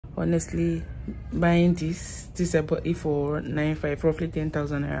Honestly, buying this I bought it for 9,500, roughly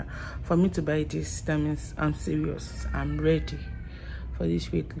 10,000 naira. For me to buy this, that means I'm serious. I'm ready for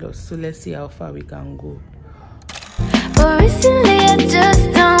this weight loss. So let's see how far we can go. But recently I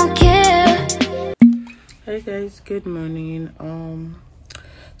just don't care. Hey guys, good morning.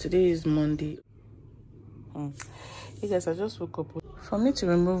 Today is Monday. Hey guys, I just woke up. For me to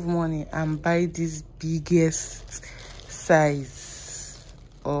remove money and buy this biggest size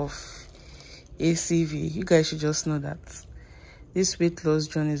of ACV, you guys should just know that this weight loss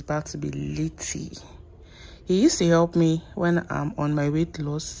journey is about to be litty. He used to help me when I'm on my weight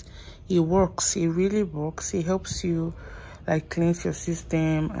loss. He works, he really works. He helps you like cleanse your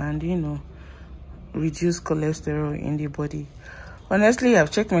system and, you know, reduce cholesterol in the body. Honestly,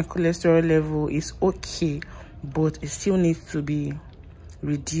 I've checked my cholesterol level. It's okay, but it still needs to be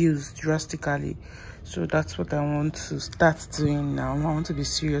reduced drastically. So that's what I want to start doing now. I want to be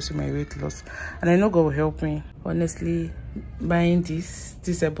serious with my weight loss, and I know God will help me. Honestly, buying this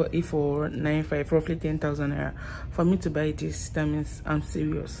I bought it for 9,500, roughly 10,000 naira. For me to buy this, that means I'm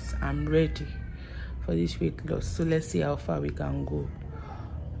serious. I'm ready for this weight loss. So let's see how far we can go.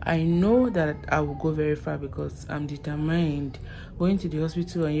 I know that I will go very far because I'm determined. Going to the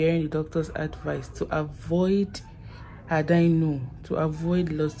hospital and hearing the doctor's advice to avoid, to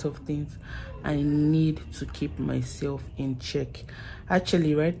avoid lots of things, I need to keep myself in check.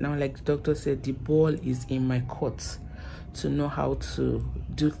 Actually, right now, like the doctor said, the ball is in my court to know how to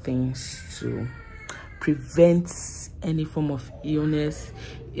do things to prevent any form of ailments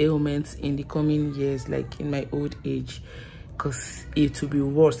in the coming years, like in my old age. Because it will be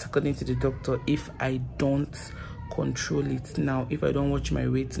worse, according to the doctor, if I don't control it now, if I don't watch my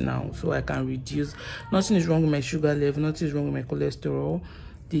weight now, so I can reduce. Nothing is wrong with my sugar level, nothing is wrong with my cholesterol.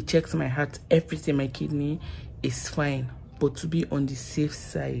 They checked my heart, everything, my kidney is fine. But to be on the safe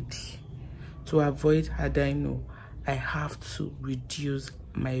side, to avoid I have to reduce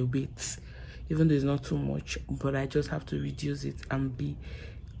my weight, even though it's not too much, but I just have to reduce it and be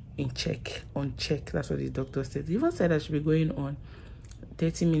on check. That's what the doctor said. He even said I should be going on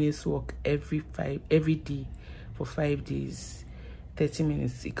 30 minutes walk every day for 5 days. 30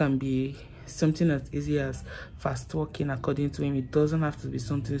 minutes. It can be something as easy as fast walking, according to him. It doesn't have to be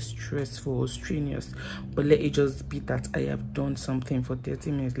something stressful or strenuous, but let it just be that I have done something for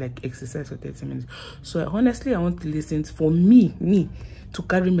 30 minutes, like exercise for 30 minutes. So honestly, I want to listen for me to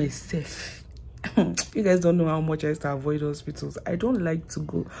carry myself. You guys don't know how much I used to avoid hospitals. I don't like to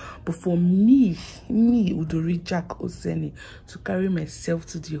go, but for me, Udori Jack Oseni, to carry myself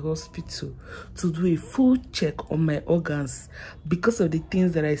to the hospital to do a full check on my organs because of the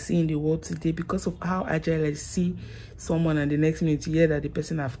things that I see in the world today, because of how agile I see someone, and the next minute you hear that the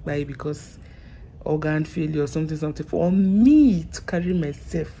person have died because organ failure or something. For me to carry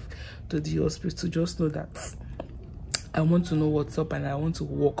myself to the hospital, just know that I want to know what's up, and I want to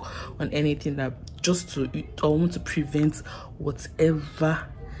work on anything that I want to prevent whatever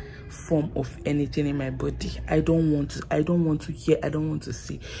form of anything in my body. I don't want to hear, I don't want to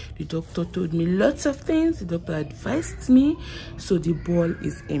see. The doctor told me lots of things. The doctor advised me. So the ball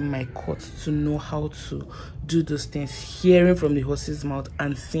is in my court to know how to do those things, hearing from the horse's mouth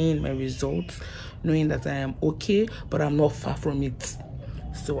and seeing my results, knowing that I am okay, but I'm not far from it.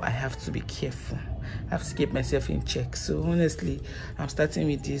 So I have to be careful. I have to keep myself in check. So honestly, I'm starting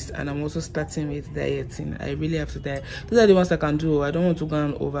with this, and I'm also starting with dieting. I really have to diet. These are the ones I can do. I don't want to go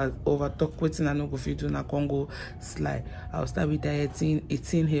and over talk waiting and not go feed doing a Congo sly. I'll start with dieting,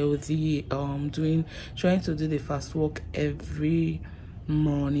 eating healthy, trying to do the fast walk every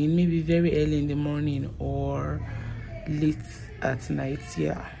morning, maybe very early in the morning or late at night.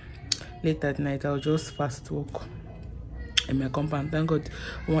 Yeah, late at night I'll just fast walk in my compound. Thank God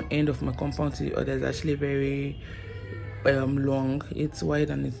one end of my compound to the other is actually very long. It's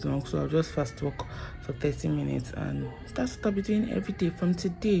wide and it's long, so I'll just fast walk for 30 minutes, and that's what I'll be doing every day from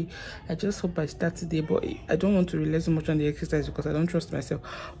today. I just hope I start today, but I don't want to rely so much on the exercise because I don't trust myself.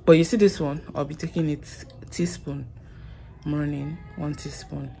 But you see this one, I'll be taking it teaspoon morning, 1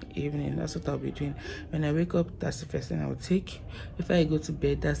 teaspoon evening. That's what I'll be doing. When I wake up, that's the first thing I'll take. If I go to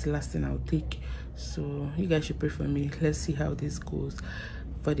bed, that's the last thing I'll take. So you guys should pray for me. Let's see how this goes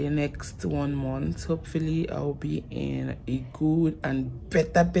for the next 1 month. Hopefully I'll be in a good and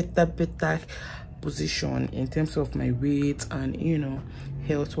better position in terms of my weight and, you know,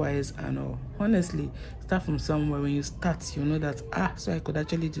 health wise and all. Honestly, start from somewhere. When you start, you know that so I could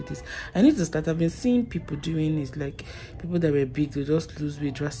actually do this. I need to start. I've been seeing people doing it, like people that were big, they just lose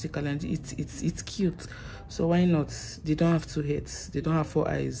weight drastically, and it's cute. So why not? They don't have 2 heads, they don't have 4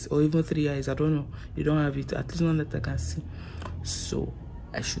 eyes or even 3 eyes. I don't know, they don't have it, at least not that I can see. So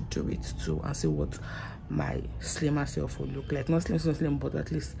I should do it too and see what my slimmer self will look like. Not slim, but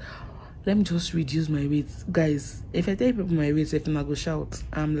at least let me just reduce my weight. Guys, if I tell people my weight, if I go shout,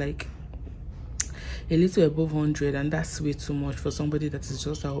 I'm like a little above 100, and that's way too much for somebody that is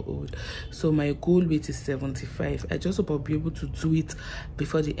just how old. So my goal weight is 75. I just hope I'll be able to do it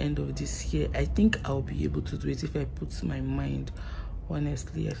before the end of this year. I think I'll be able to do it if I put my mind.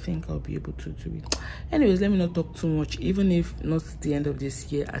 Honestly, I think I'll be able to do it. Anyways, let me not talk too much. Even if not the end of this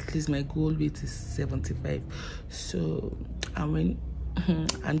year, at least my goal weight is 75. So I'm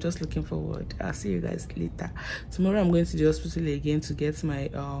just looking forward. I'll see you guys later. Tomorrow I'm going to the hospital again to get my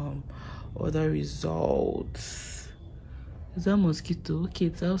other results. Is that mosquito? Okay,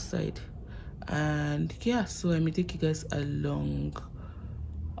 it's outside. And yeah, so I may take you guys along.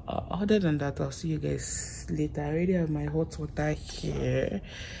 Other than that, I'll see you guys later. I already have my hot water here,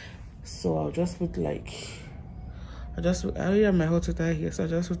 so I'll just put like I already have my hot water here, so I'll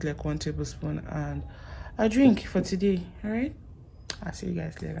just put like 1 tablespoon and a drink for today. All right, I'll see you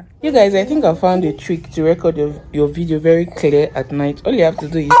guys later. You guys, I think I found a trick to record your video very clear at night. All you have to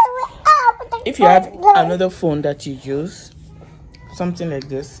do is, if you have another phone that you use, something like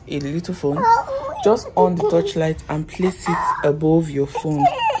this, a little phone, just on the torchlight and place it above your phone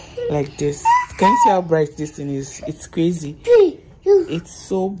like this. Can you see how bright this thing is? It's crazy. It's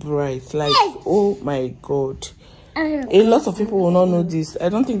so bright, like, oh my god. A lot of people will not know this. I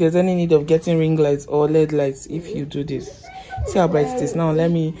don't think there's any need of getting ring lights or LED lights if you do this. See how bright it is. Now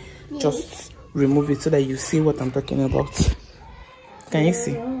let me just remove it so that you see what I'm talking about. Can you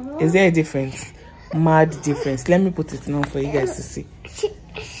see? Is there a difference? Mad difference. Let me put it now for you guys to see.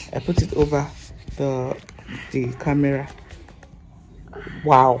 I put it over the camera.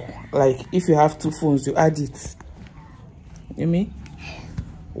 Wow, like if you have 2 phones, you add it. You mean?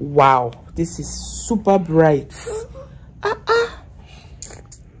 Wow, this is super bright.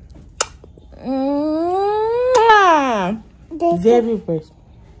 Very bright.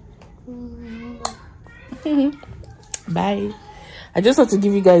 Bye. I just want to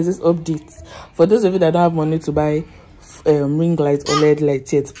give you guys this update for those of you that don't have money to buy ring light or LED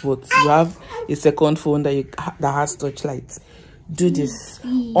light yet, but you have a second phone that has touch lights. Do this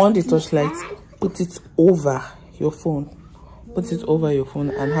on the touch light, put it over your phone,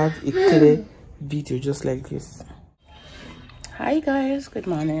 and have a clear video just like this. Hi guys, good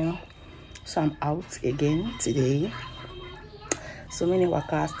morning. So I'm out again today. So many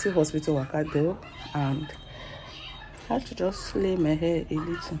workers, still hospital worker though, and I had to just lay my hair a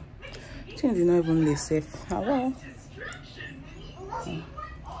little. Things did not even lay safe. Hello.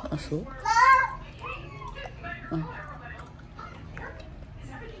 Also.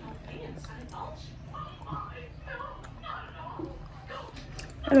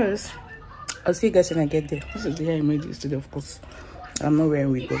 Anyways, I'll see you guys when I get there. This is the hair I made yesterday, of course. I'm not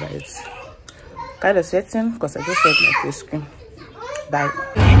wearing wig over it. Kind of sweating because I just rubbed my face cream. Bye.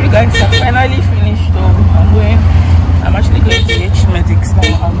 You guys are finally finished though. I'm actually going to H Medics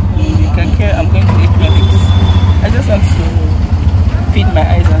now. You can care, I'm going to H Medics. I just want to feed my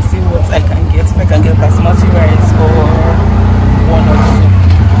eyes and see what I can get. If I can get basmati rice or one or two.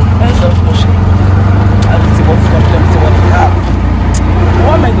 Let's just push it. I will see what's up. Let me see what we have.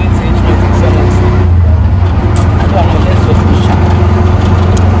 Why am I going to H Medics honestly? I don't know. Let's just push it.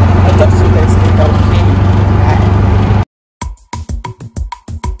 I'll talk to you guys later. Okay. Bye.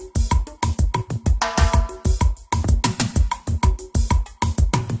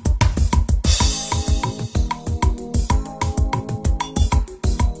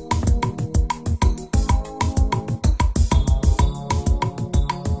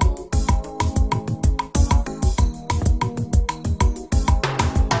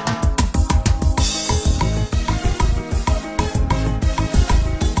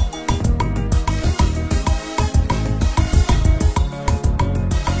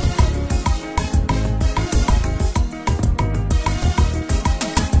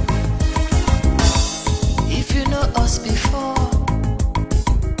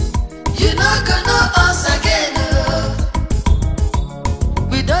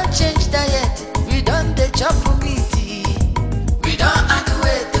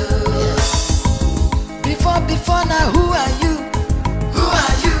 Before now, who are you? Who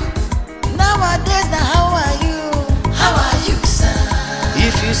are you? Nowadays now, how are you? How are you, sir?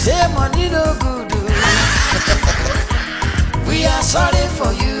 If you say money no good, we are sorry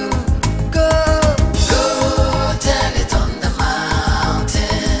for you. Go tell it on the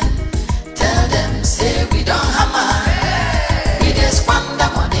mountain. Tell them say we don't hammer. We just squander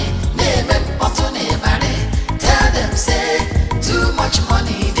money. Tell them say too much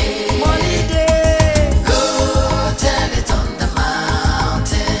money day. Money day. Go tell it on the mountain.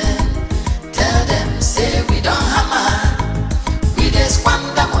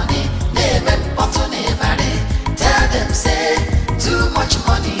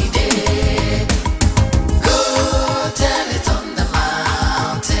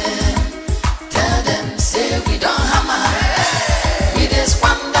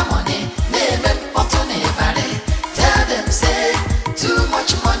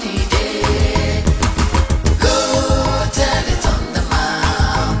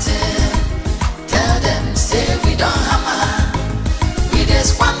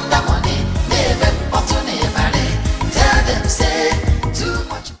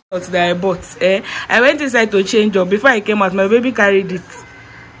 that I bought. I went inside to change up. Before I came out, my baby carried it.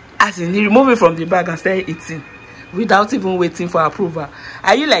 As in, he removed it from the bag and started eating without even waiting for approval.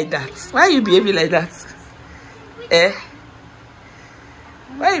 Are you like that? Why are you behaving like that?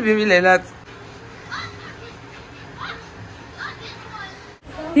 Why are you behaving like that?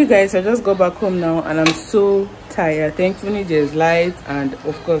 You guys, I just got back home now and I'm so tired. Thankfully there's light, and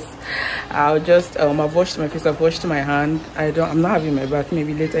of course I'll just I've washed my face, I've washed my hand. I'm not having my bath,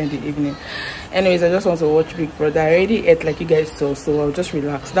 maybe later in the evening. Anyways, I just want to watch Big Brother. I already ate like you guys saw, so I'll just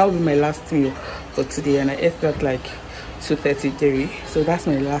relax. That will be my last meal for today, and I ate that like 2:33, so that's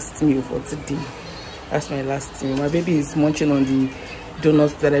my last meal for today. That's my last meal. My baby is munching on the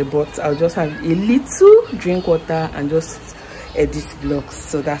donuts that I bought. I'll just have a little drink water and just edit vlogs.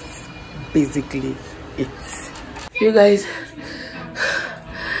 So that's basically it. You guys,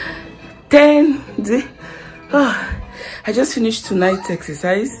 10 day. I just finished tonight's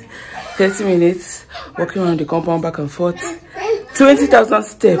exercise. 30 minutes walking around the compound back and forth. 20,000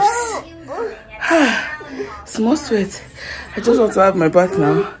 steps. Small sweat. I just want to have my bath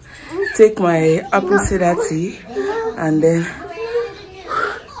now, take my apple cider tea, and then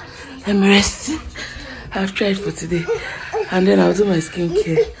I'm resting. I've tried for today, and then I'll do my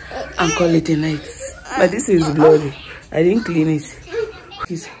skincare and call it a night. But this is bloody. I didn't clean it.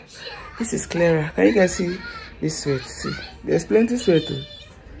 This is clearer. Can you guys see this sweat? See, there's plenty sweat.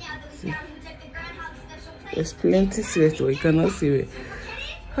 See, there's plenty sweat. You cannot see it.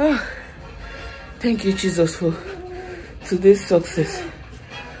 Thank you, Jesus, for today's success.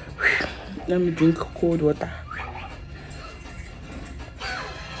 Let me drink cold water.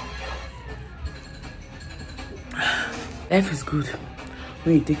 Life is good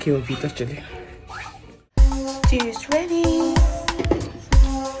when you take care of it, actually. Tea is ready.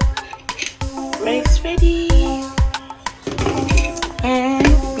 Rice ready. And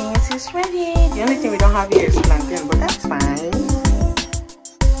beans is ready. The only thing we don't have here is plantain, but that's fine.